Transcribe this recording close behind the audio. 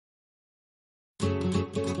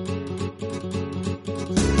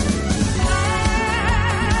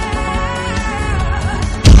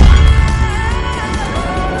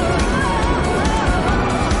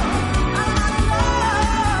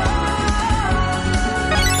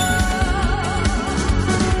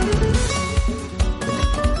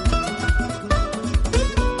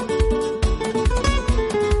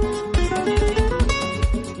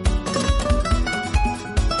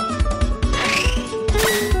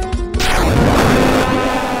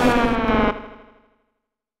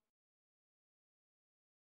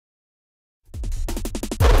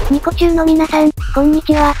コ中の皆さん、こんに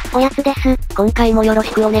ちは、おやつです。今回もよろ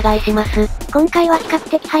しくお願いします。今回は比較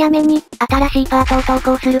的早めに、新しいパートを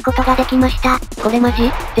投稿することができました。これマ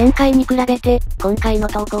ジ？前回に比べて、今回の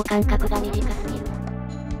投稿間隔が短すぎる。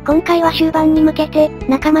今回は終盤に向けて、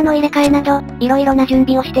仲間の入れ替えなど、色々な準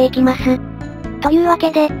備をしていきます。というわ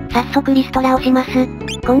けで、早速リストラをします。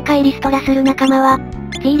今回リストラする仲間は、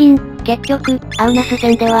フィーリン。結局、アウナス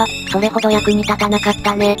戦では、それほど役に立たなかっ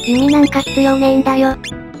たね。意味なんか必要ねえんだよ。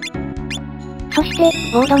そして、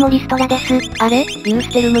ウォードもリストラです。あれ？ユース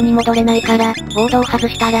テルムに戻れないから、ウォードを外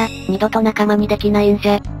したら、二度と仲間にできないんじ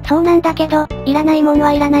ゃ。そうなんだけど、いらないもん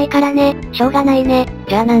はいらないからね。しょうがないね。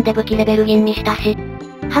じゃあなんで武器レベル銀にしたし。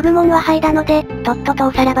ハブモンはハイだので、とっとと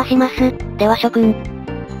おさらばします。では諸君。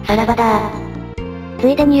さらばだつ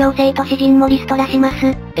いでに妖精と詩人もリストラしま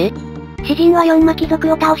す。え？詩人は4魔貴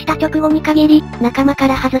族を倒した直後に限り、仲間か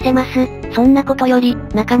ら外せます。そんなことより、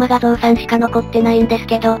仲間が増産しか残ってないんです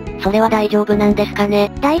けど、それは大丈夫なんですか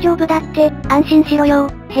ね？大丈夫だって、安心しろよ。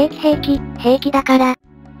平気だから。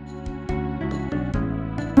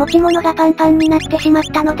持ち物がパンパンになってしまっ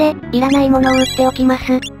たので、いらないものを売っておきま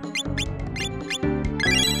す。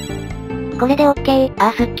これで OK。あ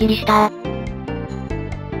あ、すっきりした。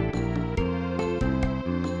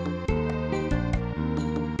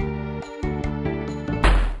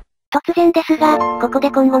突然ですが、ここで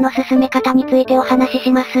今後の進め方についてお話し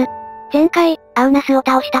します。前回、アウナスを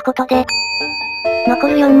倒したことで、残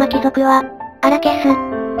る4魔貴族は、アラケス、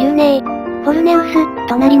ユーネイ、フォルネウス、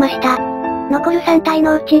となりました。残る3体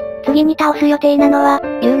のうち、次に倒す予定なのは、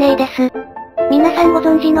ユーネイです。皆さんご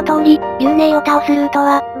存知の通り、ユーネイを倒すルート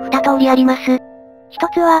は、2通りあります。一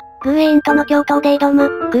つは、グーエインとの共闘で挑む、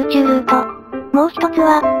空中ルート。もう一つ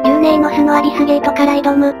は、ユーネイの巣のアビスゲートから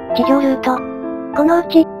挑む、地上ルート。このう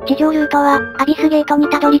ち、地上ルートは、アビスゲートに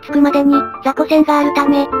たどり着くまでに、雑魚戦があるた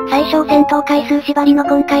め、最小戦闘回数縛りの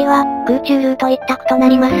今回は、空中ルート一択とな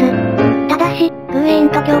ります。ただし、グーエイン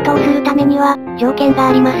と共闘するためには、条件が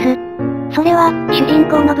あります。それは、主人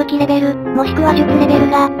公の武器レベル、もしくは術レベ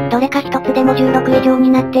ルが、どれか一つでも16以上に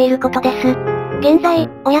なっていることです。現在、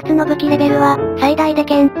おやつの武器レベルは、最大で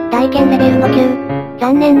剣、大剣レベルの9。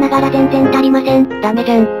残念ながら全然足りません。ダメ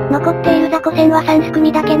じゃん。残っている雑魚戦は3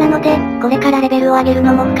組だけなので、これからレベルを上げる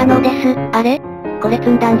のも不可能です。あれ？これ積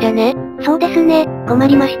んだんじゃね？そうですね、困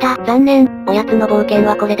りました。残念、おやつの冒険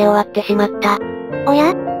はこれで終わってしまった。お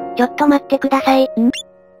や？ちょっと待ってください。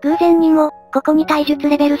偶然にも、ここに体術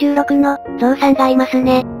レベル16の、ゾウさんがいます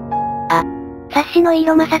ね。あ。察しのいい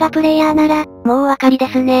ロマサガプレイヤーなら、もうお分かりで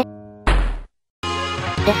すね。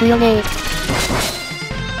ですよね。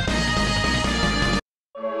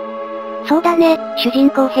そうだね、主人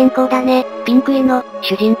公変更だね。ピンクへの、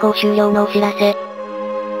主人公終了のお知らせ。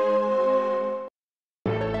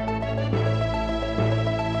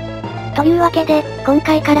というわけで、今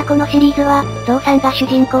回からこのシリーズは、ゾウさんが主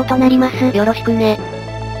人公となります。よろしくね。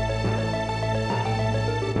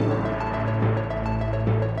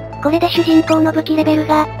これで主人公の武器レベル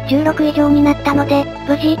が、16以上になったので、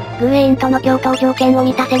無事、グーエインとの共闘条件を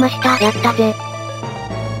満たせました。やったぜ。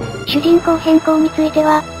主人公変更について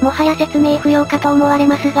は、もはや説明不要かと思われ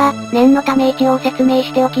ますが、念のため一応説明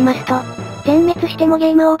しておきますと、全滅しても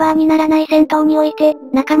ゲームオーバーにならない戦闘において、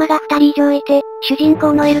仲間が2人以上いて、主人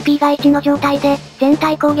公の LP が1の状態で、全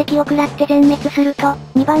体攻撃を食らって全滅すると、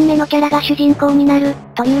2番目のキャラが主人公になる、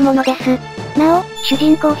というものです。なお、主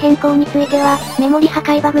人公変更については、メモリ破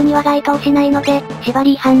壊バグには該当しないので、縛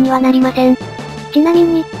り違反にはなりません。ちなみ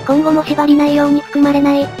に、今後も縛り内容に含まれ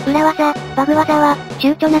ない、裏技、バグ技は、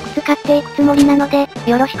躊躇なく使っていくつもりなので、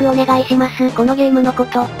よろしくお願いします。このゲームのこ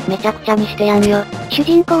と、めちゃくちゃにしてやんよ。主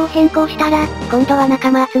人公を変更したら、今度は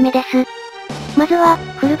仲間集めです。まずは、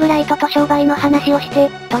フルブライトと商売の話をして、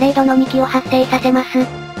トレードの2機を発生させます。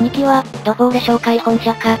2機は、ドフォーレ商会本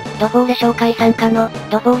社か、ドフォーレ商会傘下の、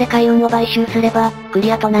ドフォーレ海運を買収すれば、ク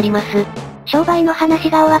リアとなります。商売の話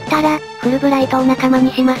が終わったら、フルブライトを仲間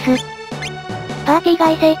にします。パーティー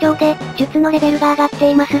外成長で、術のレベルが上がって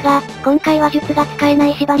いますが、今回は術が使えな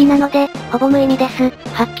い縛りなので、ほぼ無意味です。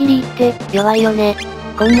はっきり言って、弱いよね。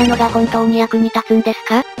こんなのが本当に役に立つんです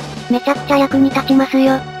か？めちゃくちゃ役に立ちます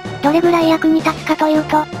よ。どれぐらい役に立つかという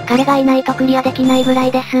と、彼がいないとクリアできないぐら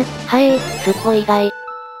いです。すっごい意外。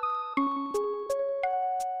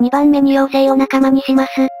2番目に妖精を仲間にします。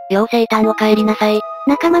妖精ターンお帰りなさい。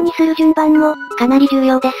仲間にする順番も、かなり重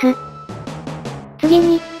要です。次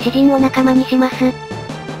に、詩人を仲間にします。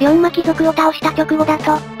4魔貴族を倒した直後だ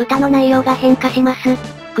と、歌の内容が変化します。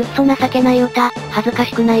くっそ情けない歌、恥ずか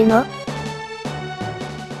しくないの？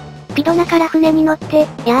ピドナから船に乗って、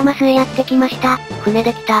ヤーマスへやってきました。船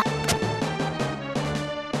で来た。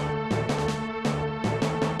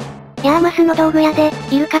ヤーマスの道具屋で、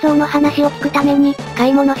イルカ像の話を聞くために、買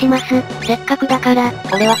い物します。せっかくだから、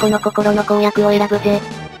俺はこの心の公約を選ぶぜ。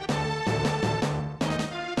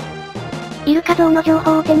イルカ像の情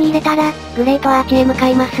報を手に入れたら、グレートアーチへ向か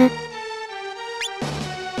います。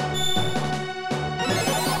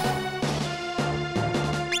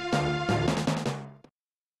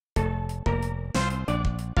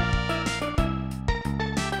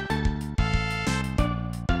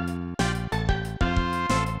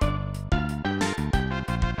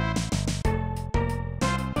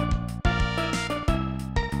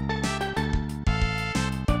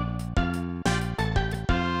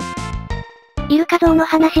イルカ像の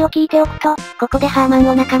話を聞いておくと、ここでハーマン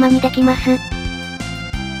を仲間にできます。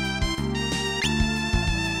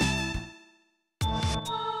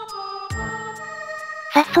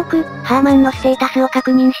早速、ハーマンのステータスを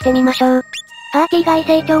確認してみましょう。パーティー外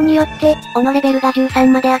成長によって、己レベルが13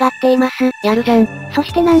まで上がっています。やるじゃん。そ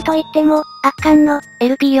してなんといっても、圧巻の、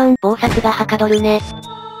LP4 暴殺がはかどるね。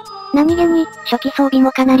何気に、初期装備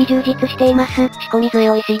もかなり充実しています。仕込み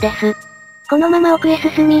強いしいです。このまま奥へ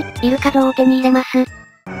進み、イルカ像を手に入れます。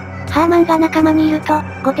ハーマンが仲間にいると、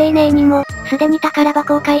ご丁寧にも、すでに宝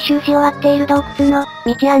箱を回収し終わっている洞窟の、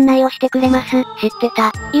道案内をしてくれます。知って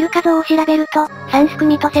た。イルカ像を調べると、3すく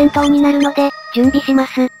みと戦闘になるので、準備しま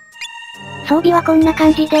す。装備はこんな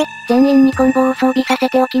感じで、全員にコンボを装備させ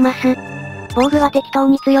ておきます。防具は適当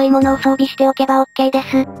に強いものを装備しておけば OK で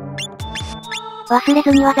す。忘れず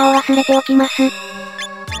に技を忘れておきます。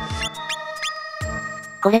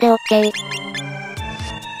これで OK。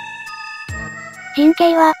陣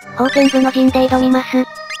形は、宝剣部の陣で挑みます。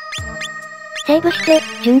セーブして、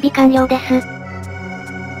準備完了です。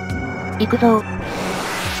行くぞ。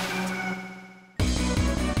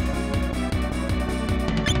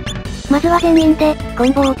まずは全員で、コ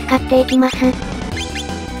ンボを使っていきます。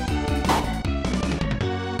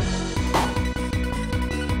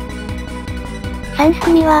3す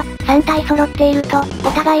くみは、3体揃っていると、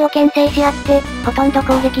お互いを牽制し合って、ほとんど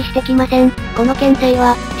攻撃してきません。この牽制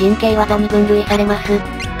は、陣形技に分類されます。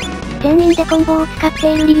全員でコンボを使っ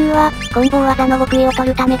ている理由は、コンボ技の極意を取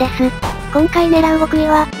るためです。今回狙う極意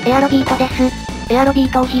は、エアロビートです。エアロビ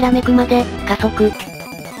ートをひらめくまで、加速。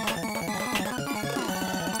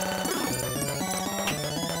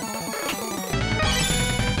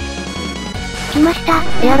来まし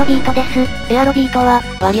た、エアロビートです。エアロビートは、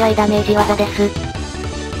割合ダメージ技です。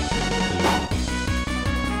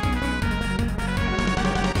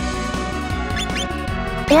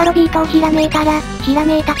エアロビートをひらめいたら、ひら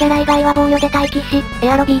めいたキャラ以外は防御で待機し、エ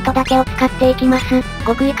アロビートだけを使っていきます。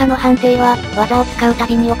極意化の判定は、技を使うた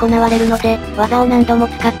びに行われるので、技を何度も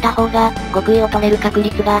使った方が、極意を取れる確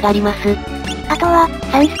率が上がります。あとは、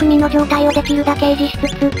3すくみの状態をできるだけ維持しつ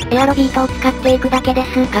つ、エアロビートを使っていくだけで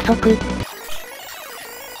す。加速。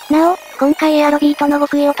なお、今回エアロビートの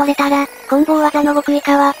極意を取れたら、コンボ技の極意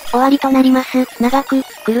化は、終わりとなります。長く、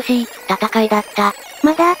苦しい、戦いだった。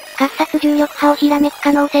まだ、喝殺重力波をひらめく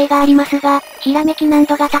可能性がありますが、ひらめき難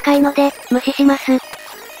度が高いので、無視します。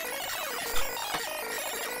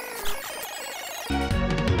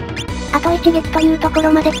あと一撃というとこ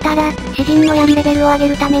ろまで来たら、詩人の槍レベルを上げ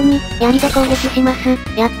るために、槍で攻撃します。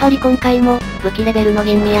やっぱり今回も、武器レベルの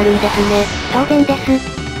銀にやるんですね。当然で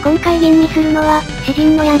す。今回銀にするのは、詩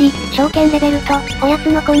人の槍、召喚レベルと、おや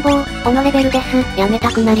つのコンボを、斧レベルです。やめ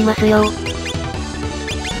たくなりますよ。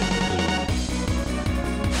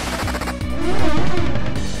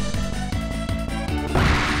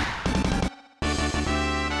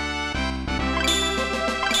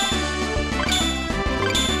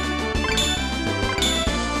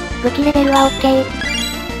武器レベルは OK。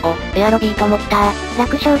お、エアロビート持った。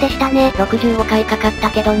楽勝でしたね。65回かかっ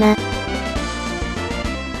たけどな。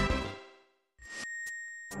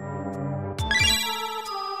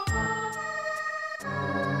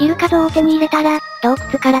イルカ像を手に入れたら、洞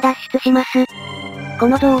窟から脱出します。こ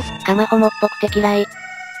の像、カマホモっぽくて嫌い。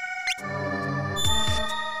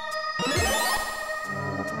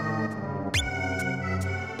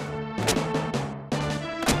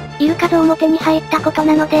イルカ像も手に入ったこと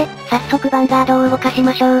なので、早速ヴァンガードを動かし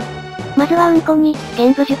ましょう。まずはうんこに、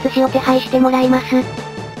玄武術師を手配してもらいます。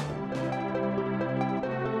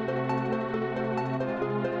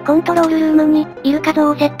コントロールルームに、イルカ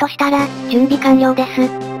像をセットしたら、準備完了で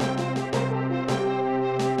す。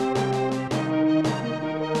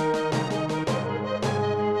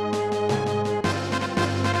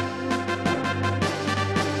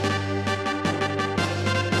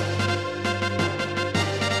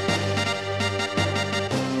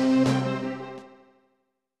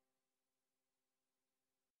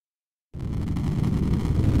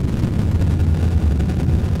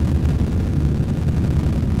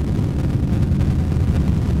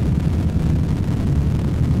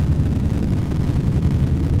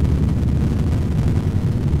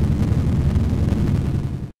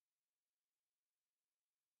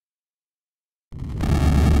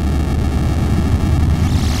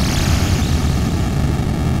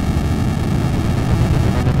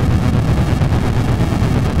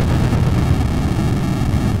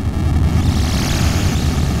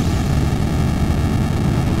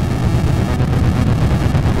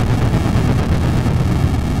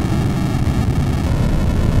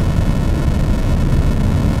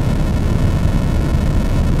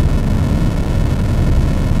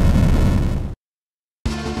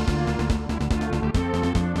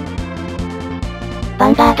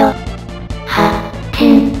ンガード。発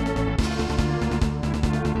進。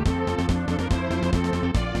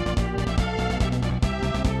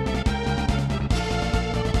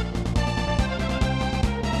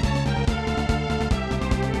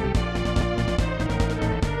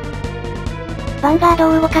ヴァンガード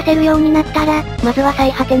を動かせるようになったら、まずは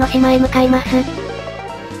最果ての島へ向かいます。ヴ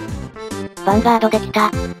ァンガードでき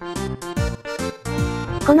た。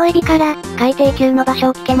このエビから、海底級の場所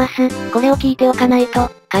を聞けます。これを聞いておかないと、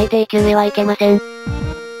海底級へは行けません。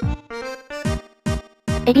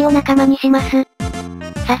エビを仲間にします。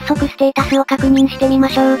早速ステータスを確認してみま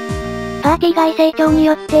しょう。パーティー外成長に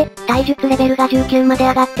よって、体術レベルが19まで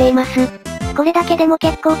上がっています。これだけでも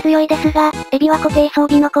結構強いですが、エビは固定装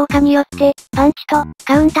備の効果によって、パンチと、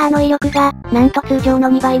カウンターの威力が、なんと通常の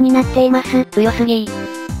2倍になっています。強すぎ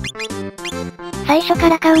ー。最初か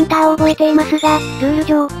らカウンターを覚えていますが、ルール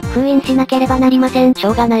上、封印しなければなりません。し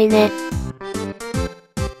ょうがないね。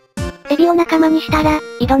エビを仲間にしたら、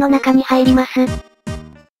井戸の中に入ります。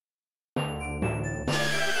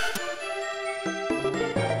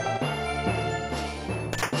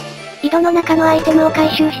井戸の中のアイテムを回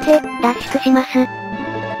収して、脱出します。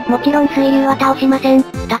もちろん水流は倒しません。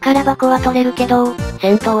宝箱は取れるけど、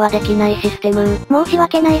戦闘はできないシステム。申し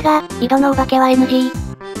訳ないが、井戸のお化けは NG。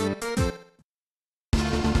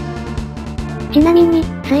ちなみに、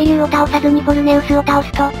水流を倒さずにフォルネウスを倒す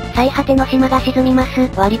と、最果ての島が沈みます。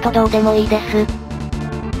割とどうでもいいです。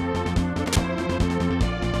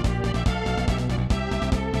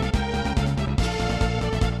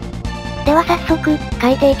では早速、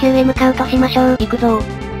海底級へ向かうとしましょう。行くぞ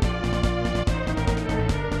ー。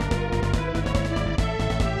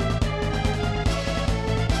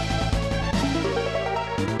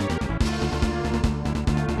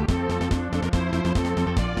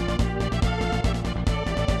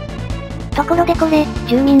ところでこれ、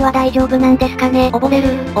住民は大丈夫なんですかね？溺れる、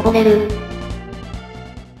溺れる。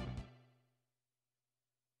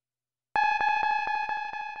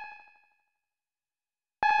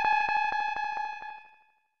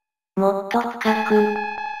もっと深く。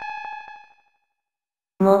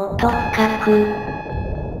もっと深く。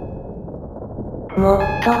もっ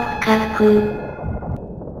と深く。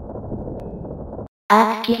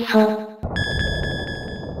あきそう。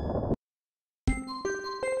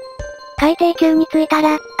海底級に着いた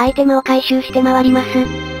ら、アイテムを回収して回ります。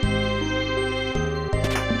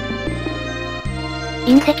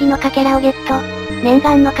隕石のかけらをゲット。念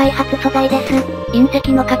願の開発素材です。隕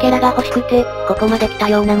石のかけらが欲しくて、ここまで来た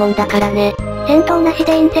ようなもんだからね。戦闘なし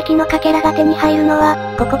で隕石のかけらが手に入るのは、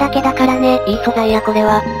ここだけだからね。いい素材やこれ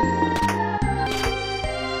は。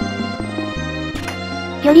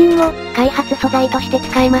魚鱗を、開発素材として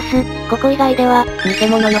使えます。ここ以外では、偽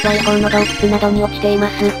物の財宝の洞窟などに落ちていま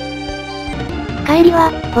す。帰りは、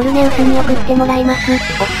フォルネウスに送ってもらいます。お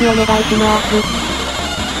付きお願いします。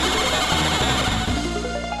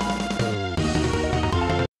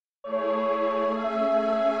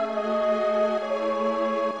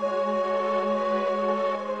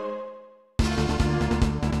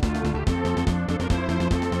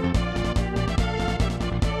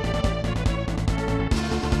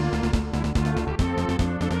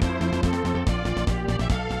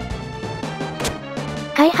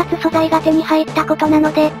開発素材が手に入ったことな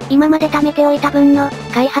ので、今まで貯めておいた分の、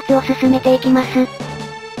開発を進めていきます。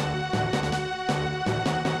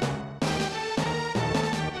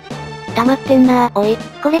溜まってんなー、おい。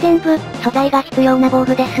これ全部、素材が必要な防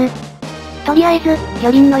具です。とりあえず、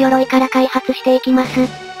魚鱗の鎧から開発していきます。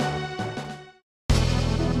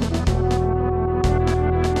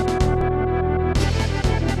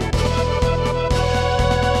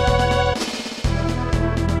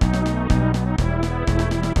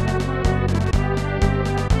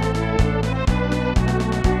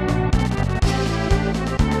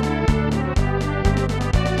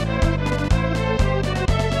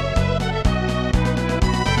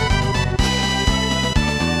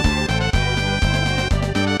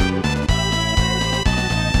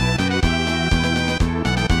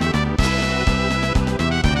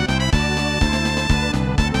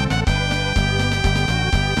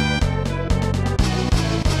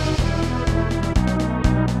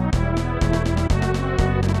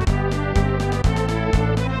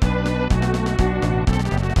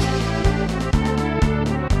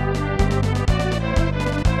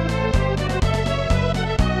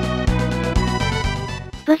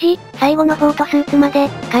無事、最後のフォートスーツまで、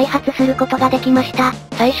開発することができました。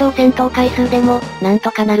最小戦闘回数でも、なんと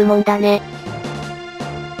かなるもんだね。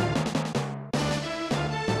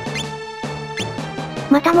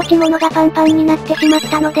また持ち物がパンパンになってしまっ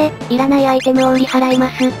たので、いらないアイテムを売り払いま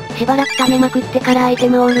す。しばらく貯めまくってからアイテ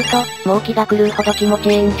ムを売ると、儲けが狂うほど気持ち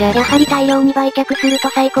ええんじゃ。やはり大量に売却すると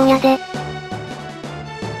最高やで。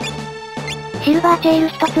シルバーチェイル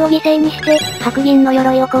一つを犠牲にして、白銀の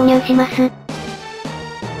鎧を購入します。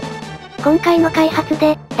今回の開発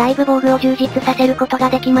で、だいぶ防具を充実させることが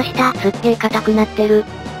できました。すっげー硬くなってる。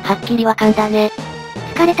はっきりわかんだね。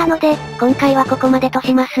疲れたので、今回はここまでと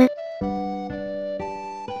します。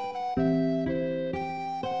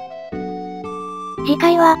次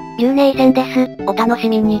回は、竜寧戦です。お楽し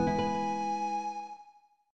みに。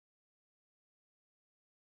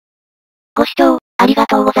ご視聴、ありが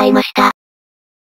とうございました。